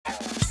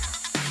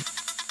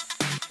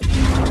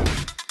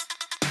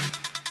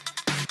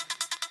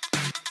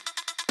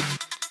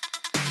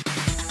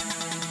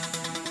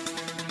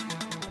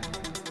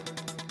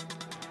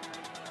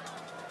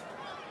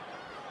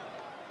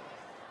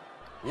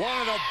One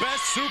of the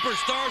best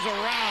superstars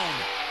around.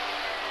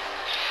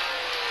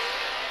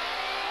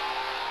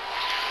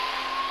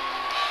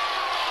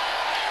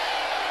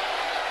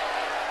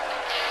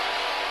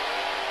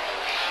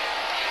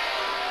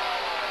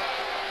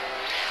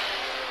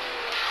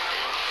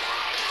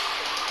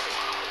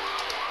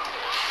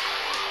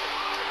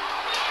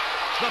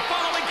 The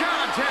following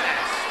contest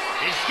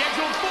is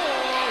scheduled for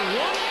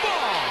one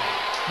fall.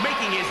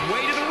 Making his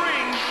way to the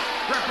ring,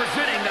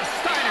 representing the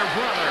Steiner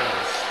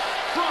brothers,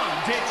 from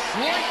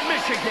Detroit,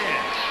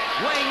 Michigan,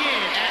 weighing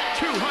in at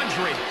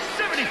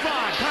 275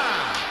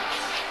 pounds,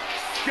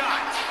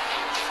 Scott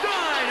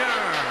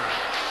Steiner.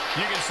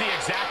 You can see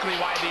exactly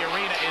why the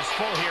arena is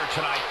full here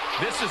tonight.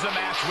 This is a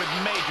match with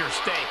major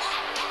stakes.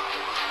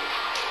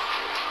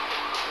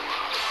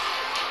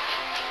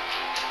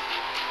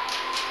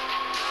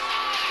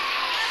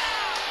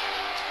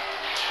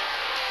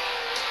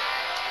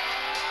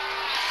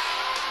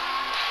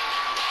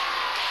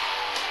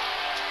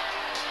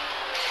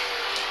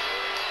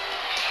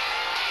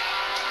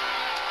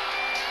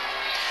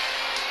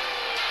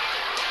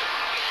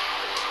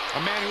 A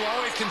man who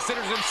always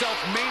considers himself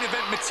main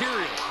event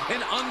material,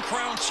 an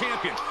uncrowned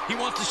champion. He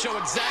wants to show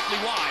exactly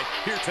why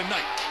here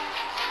tonight.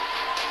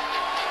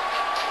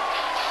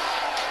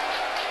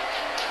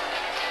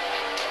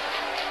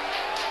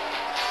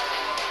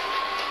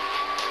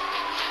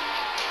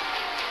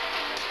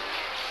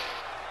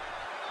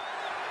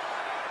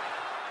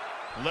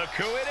 Look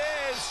who it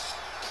is.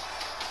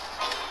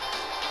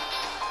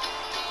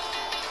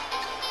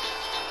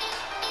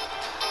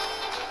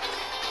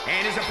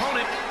 And his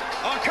opponent,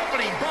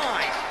 accompanied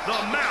by the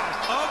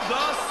Mouth of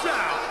the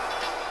South,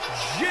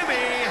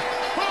 Jimmy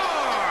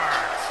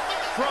Hart,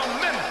 from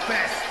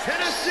Memphis,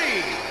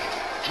 Tennessee,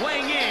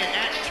 weighing in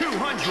at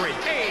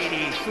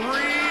 283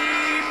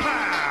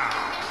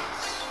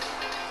 pounds,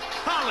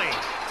 Holly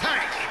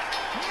Tank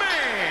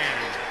Man.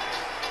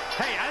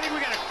 Hey, I think we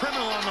got a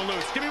criminal on the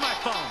loose. Give me my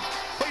phone.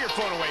 Put your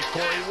phone away,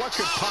 Corey. What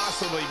could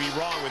possibly be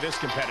wrong with this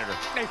competitor?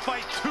 They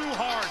fight too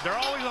hard. They're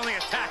always on the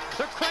attack.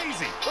 They're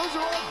crazy. Those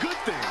are all good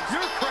things.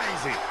 You're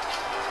crazy.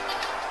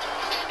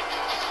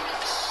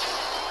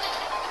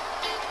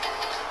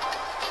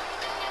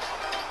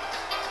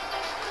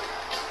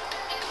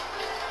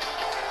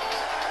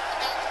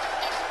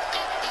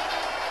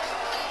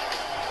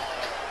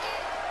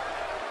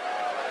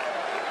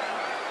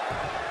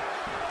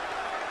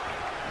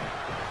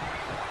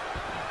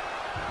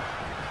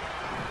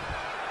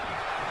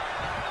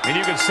 And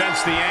you can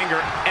sense the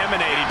anger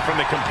emanating from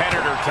the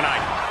competitor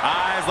tonight.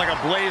 Eyes like a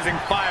blazing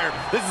fire.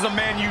 This is a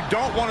man you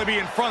don't want to be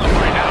in front of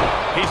right now.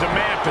 He's a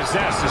man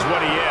possessed is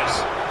what he is.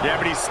 Yeah,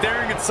 but he's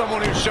staring at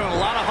someone who's shown a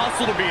lot of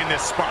hustle to be in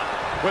this spot.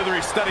 Whether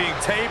he's studying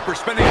tape or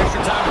spending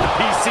extra time with the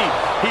PC,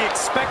 he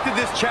expected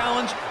this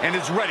challenge and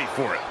is ready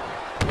for it.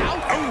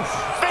 Ouch! Oof,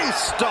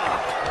 face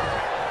stop.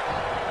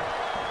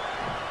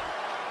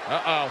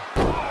 Uh-oh.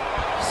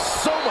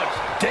 So much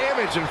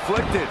damage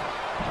inflicted.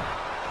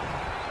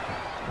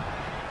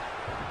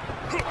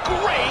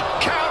 Great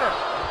counter.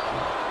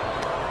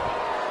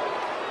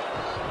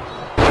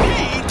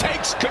 He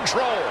takes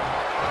control.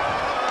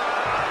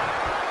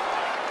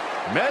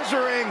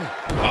 Measuring.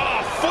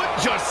 Oh, foot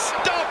just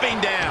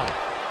stomping down.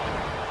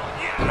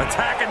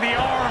 Attacking the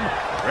arm.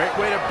 Great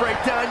way to break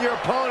down your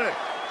opponent.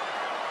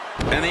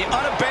 And the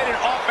unabated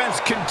offense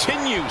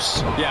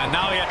continues. Yeah,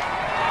 now yet.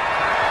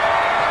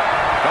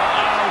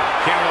 Uh-oh.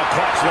 Camel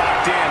clutch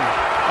locked in.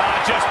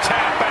 Just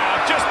tap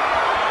out. Just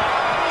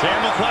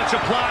Camel clutch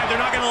applied. They're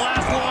not going to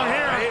last long here.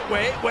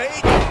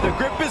 Wait. The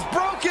grip is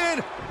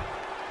broken.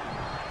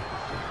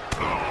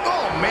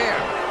 Oh, man.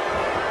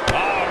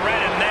 Oh,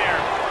 right in there.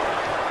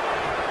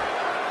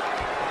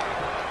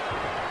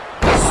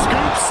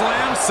 Scoop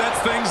slam sets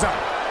things up.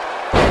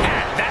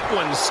 And that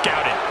one's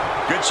scouted.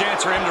 Good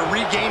chance for him to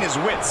regain his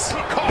wits.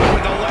 Caught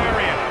with a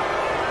lariat.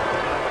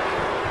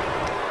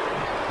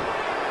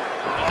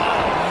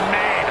 Oh,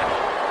 man.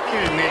 You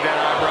didn't need that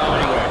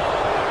eyebrow anyway.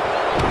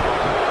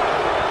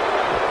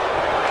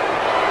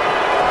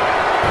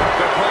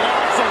 The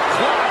colossal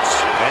clutch.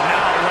 And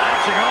now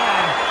latching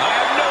on. I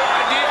have no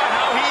idea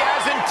how he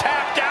hasn't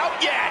tapped out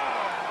yet.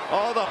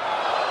 Oh, the...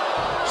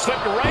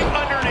 Slipped right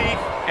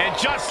underneath, and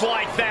just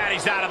like that,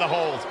 he's out of the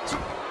hold.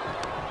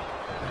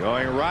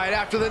 Going right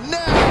after the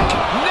neck.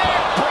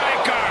 Neck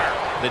breaker!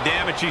 The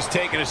damage he's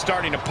taken is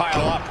starting to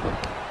pile up.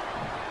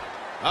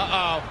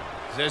 Uh-oh.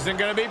 This isn't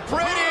going to be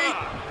pretty.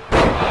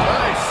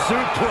 Nice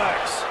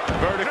suplex.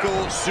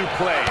 Vertical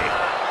suplex.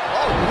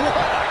 Oh, what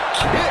a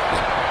kick.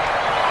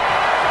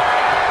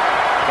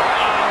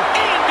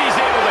 Uh-oh. And he's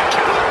able to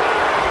counter.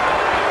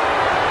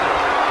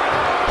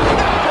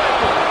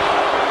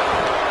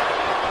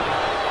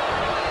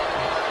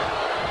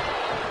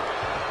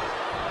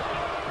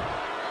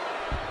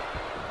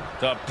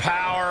 The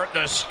power,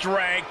 the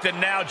strength,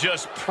 and now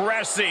just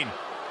pressing.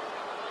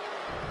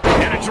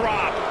 And a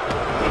drop.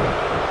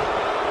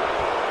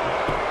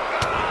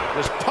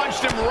 Just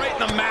punched him right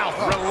in the mouth.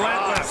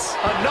 Relentless.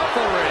 Enough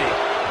already.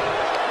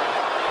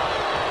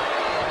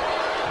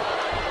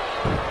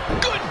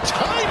 Good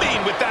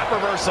timing with that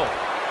reversal.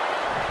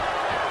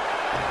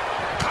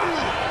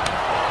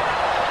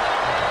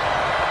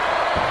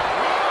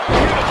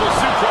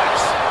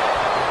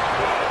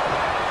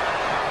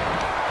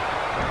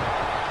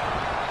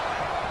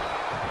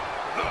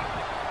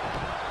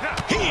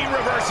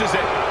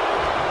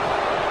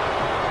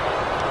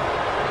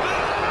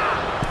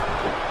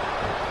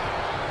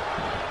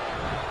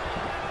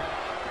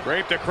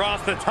 Draped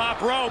across the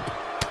top rope.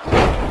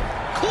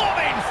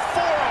 Clubbing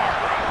forearm.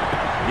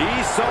 He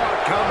saw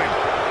it coming.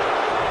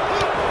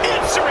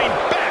 Answering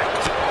back.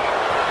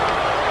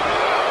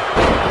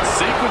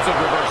 Sequence of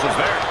reversals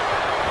there.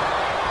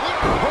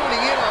 Honing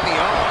in on the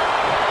arm.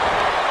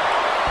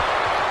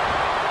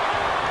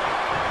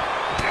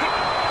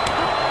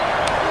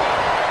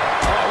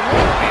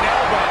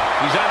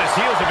 He's on his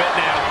heels a bit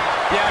now.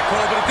 Yeah,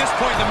 Cole, but at this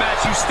point in the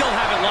match, you still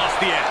haven't lost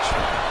the edge.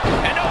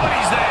 And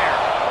nobody's there.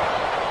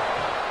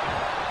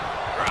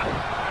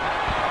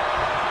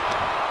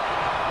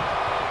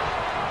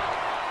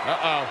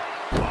 Uh-oh.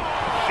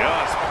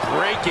 Just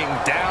breaking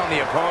down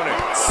the opponent.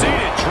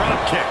 Seated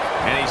drop kick.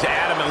 And he's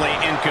adamantly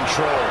in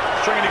control.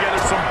 Stringing together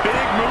some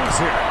big moves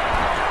here.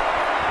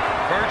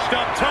 Perched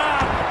up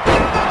top.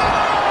 Moved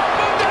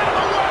out of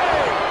the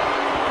way.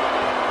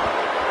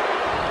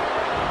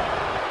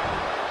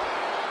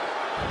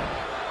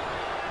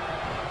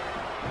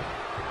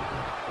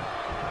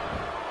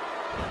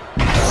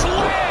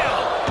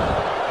 Slam!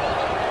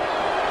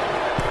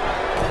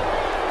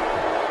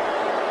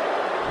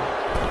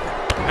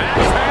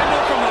 Axe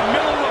handle from the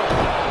middle rope.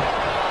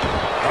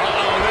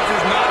 Uh-oh, this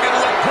is not going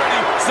to look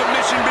pretty.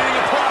 Submission being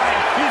applied.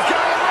 He's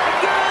got it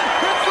locked in.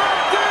 It's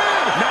locked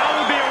in. Now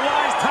would be a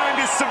wise time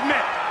to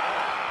submit.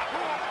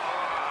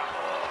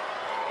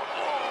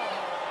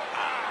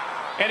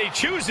 And he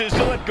chooses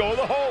to let go of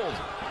the hold.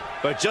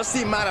 But just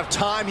the amount of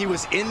time he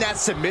was in that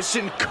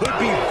submission could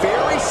be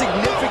very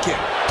significant.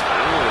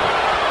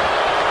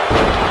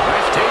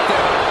 Nice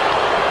takedown.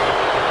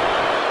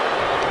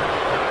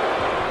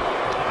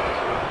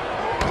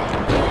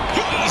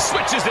 He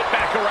switches it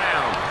back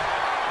around.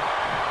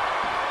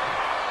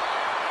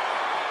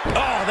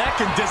 Oh, that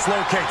can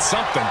dislocate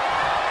something.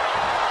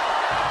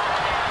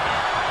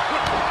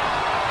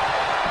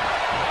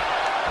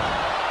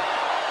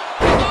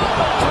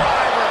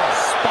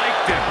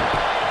 Spiked him.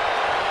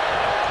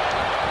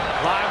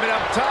 Climbing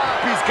up top.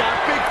 He's got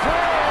big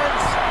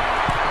plans.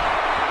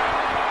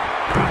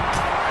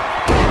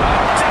 A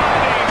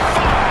diving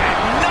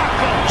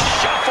five-knuckle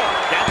shuffle.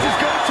 That's his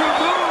go-to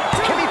move.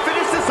 Can he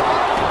finish this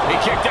off? He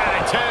kicked out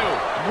at two.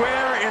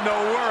 Where in the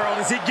world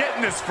is he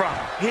getting this from?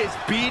 His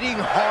beating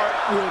heart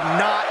will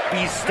not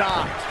be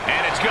stopped.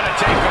 And it's going to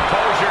take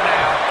composure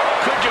now.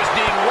 Could just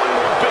need one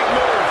more big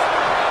move.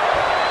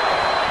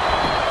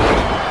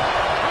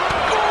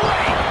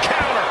 Great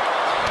counter.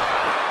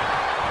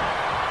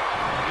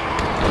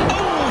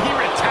 Oh, he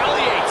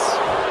retaliates.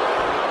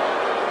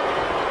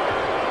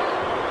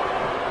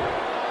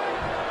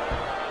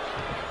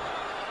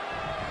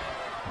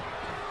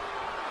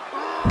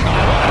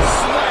 What a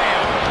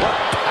slam. What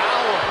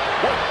power,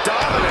 what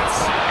dominance.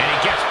 And he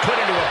gets put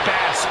into a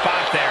bad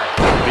spot there.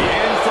 The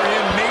end for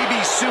him maybe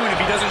soon if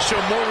he doesn't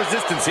show more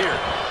resistance here.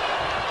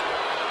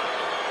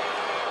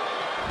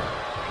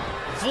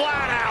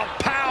 Flat out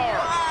power.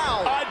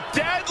 Wow. A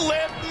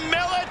deadlift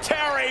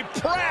military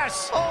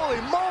press. Holy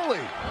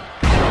moly.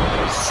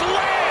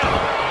 Slam.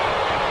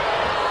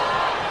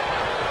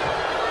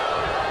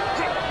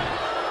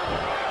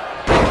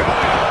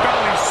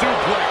 Belly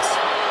suplex.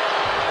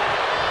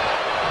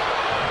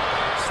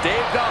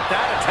 Staved off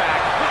that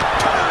attack.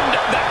 Turned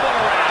that one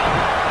around.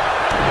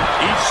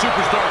 Each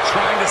superstar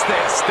trying to stay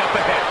a step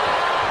ahead.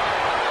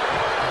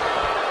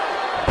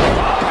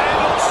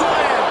 Handle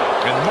slam.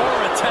 And more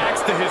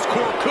attacks to his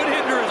core could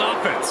hinder his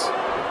offense.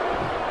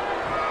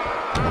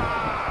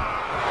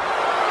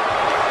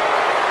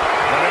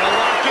 They're gonna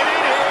lock it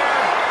in here.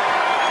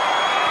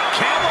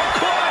 Camel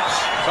clutch.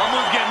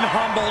 Someone's getting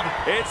humbled.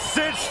 It's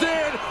cinched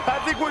in. I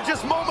think we're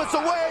just moments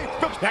away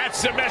from... That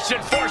submission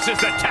forces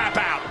the tap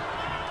out.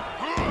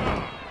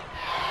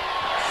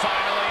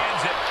 Finally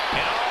ends it.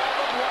 And all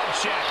the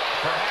bloodshed.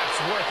 Perhaps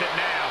worth it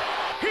now.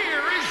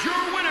 Here is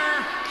your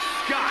winner,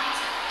 Scott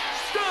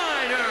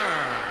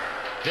Steiner.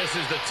 This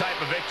is the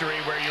type of victory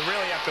where you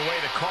really have to weigh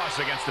the costs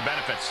against the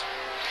benefits.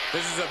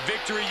 This is a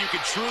victory you can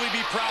truly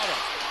be proud of.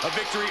 A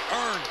victory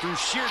earned through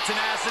sheer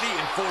tenacity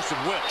and force of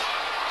will.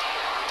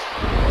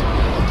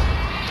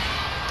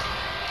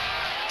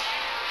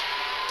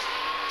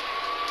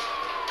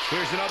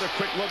 Here's another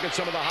quick look at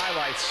some of the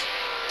highlights.